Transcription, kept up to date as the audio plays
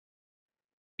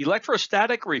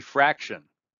Electrostatic refraction.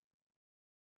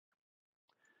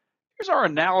 Here's our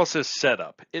analysis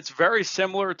setup. It's very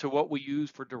similar to what we use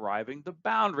for deriving the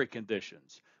boundary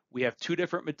conditions. We have two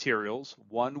different materials,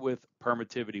 one with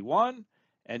permittivity 1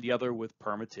 and the other with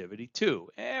permittivity 2.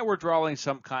 And we're drawing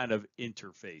some kind of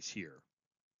interface here.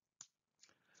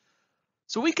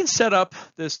 So we can set up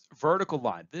this vertical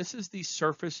line. This is the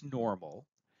surface normal.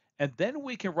 And then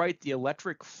we can write the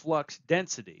electric flux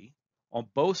density on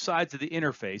both sides of the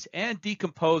interface and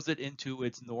decompose it into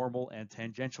its normal and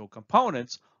tangential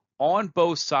components on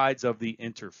both sides of the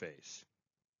interface.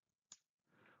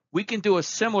 We can do a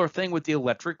similar thing with the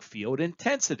electric field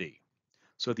intensity.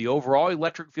 So the overall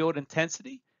electric field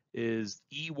intensity is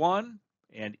E1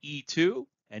 and E2,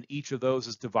 and each of those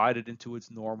is divided into its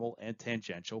normal and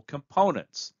tangential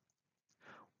components.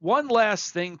 One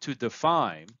last thing to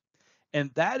define,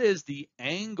 and that is the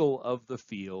angle of the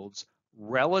fields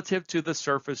relative to the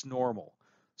surface normal.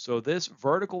 So this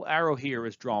vertical arrow here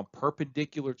is drawn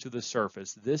perpendicular to the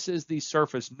surface. This is the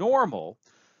surface normal.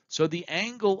 So the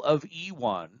angle of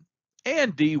E1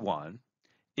 and D1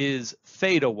 is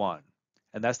theta 1.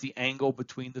 And that's the angle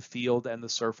between the field and the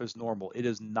surface normal. It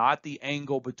is not the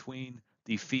angle between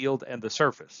the field and the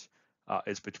surface.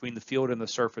 It's between the field and the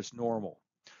surface normal.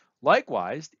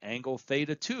 Likewise, the angle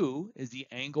theta 2 is the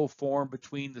angle formed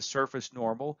between the surface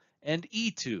normal and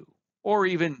E2, or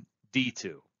even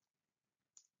D2.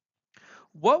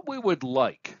 What we would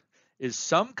like is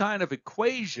some kind of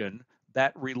equation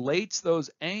that relates those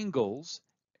angles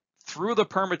through the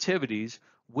permittivities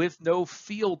with no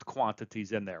field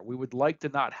quantities in there. We would like to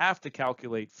not have to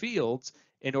calculate fields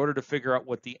in order to figure out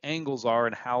what the angles are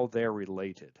and how they're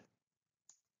related.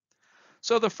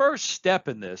 So the first step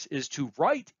in this is to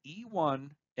write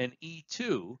E1 and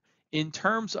E2 in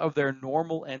terms of their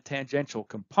normal and tangential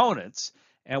components,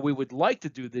 and we would like to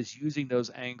do this using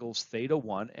those angles theta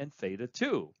 1 and theta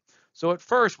 2. So at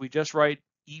first we just write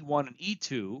E1 and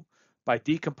E2 by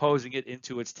decomposing it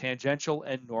into its tangential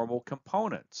and normal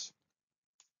components.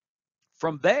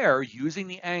 From there, using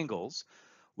the angles,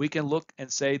 we can look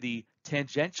and say the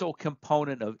tangential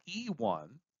component of E1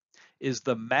 is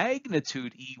the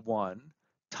magnitude E1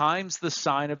 times the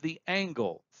sine of the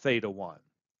angle theta 1.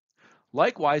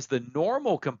 Likewise, the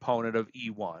normal component of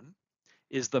E1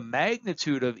 is the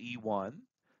magnitude of E1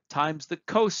 times the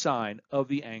cosine of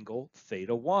the angle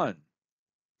theta 1.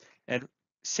 And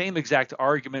same exact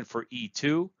argument for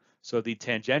E2. So the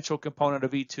tangential component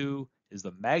of E2 is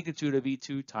the magnitude of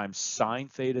E2 times sine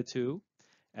theta 2.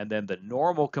 And then the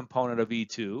normal component of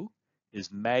E2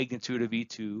 is magnitude of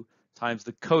E2 times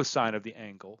the cosine of the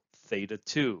angle theta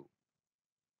 2.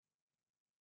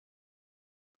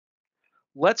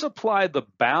 Let's apply the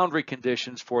boundary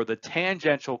conditions for the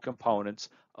tangential components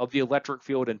of the electric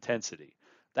field intensity.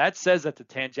 That says that the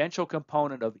tangential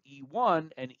component of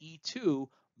E1 and E2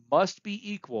 must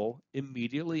be equal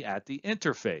immediately at the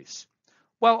interface.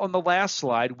 Well, on the last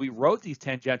slide, we wrote these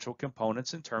tangential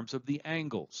components in terms of the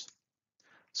angles.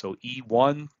 So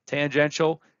E1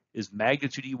 tangential is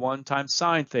magnitude E1 times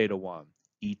sine theta 1.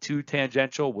 E2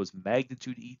 tangential was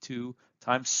magnitude E2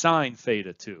 times sine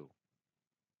theta 2.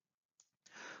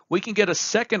 We can get a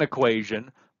second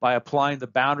equation by applying the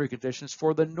boundary conditions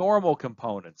for the normal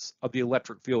components of the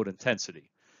electric field intensity.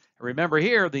 And remember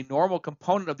here, the normal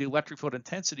component of the electric field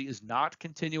intensity is not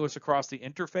continuous across the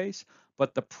interface,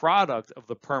 but the product of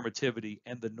the permittivity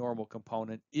and the normal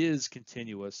component is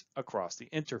continuous across the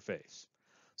interface.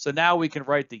 So now we can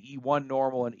write the E1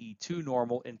 normal and E2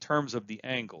 normal in terms of the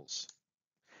angles.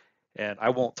 And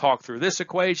I won't talk through this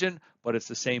equation, but it's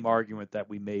the same argument that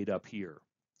we made up here.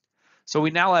 So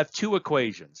we now have two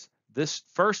equations. This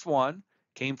first one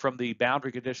came from the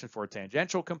boundary condition for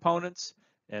tangential components,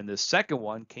 and the second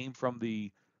one came from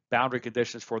the boundary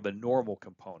conditions for the normal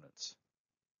components.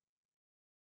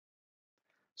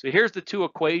 So here's the two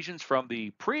equations from the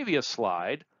previous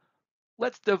slide.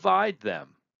 Let's divide them.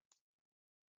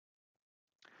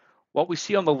 What we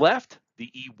see on the left, the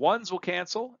E1s will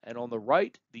cancel, and on the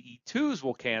right, the E2s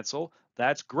will cancel.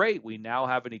 That's great. We now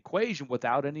have an equation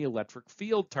without any electric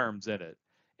field terms in it.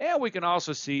 And we can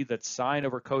also see that sine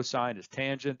over cosine is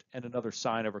tangent, and another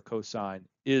sine over cosine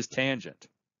is tangent.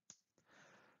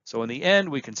 So in the end,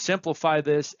 we can simplify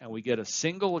this, and we get a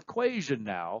single equation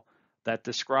now that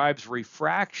describes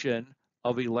refraction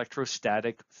of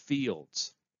electrostatic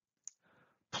fields.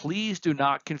 Please do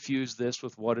not confuse this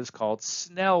with what is called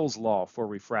Snell's law for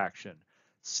refraction.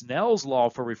 Snell's law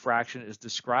for refraction is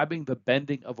describing the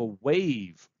bending of a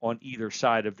wave on either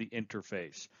side of the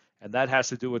interface. And that has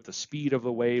to do with the speed of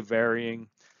the wave varying.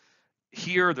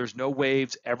 Here, there's no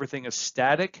waves, everything is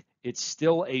static. It's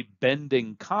still a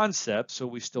bending concept, so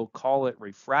we still call it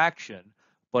refraction,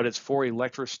 but it's for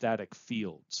electrostatic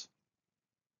fields.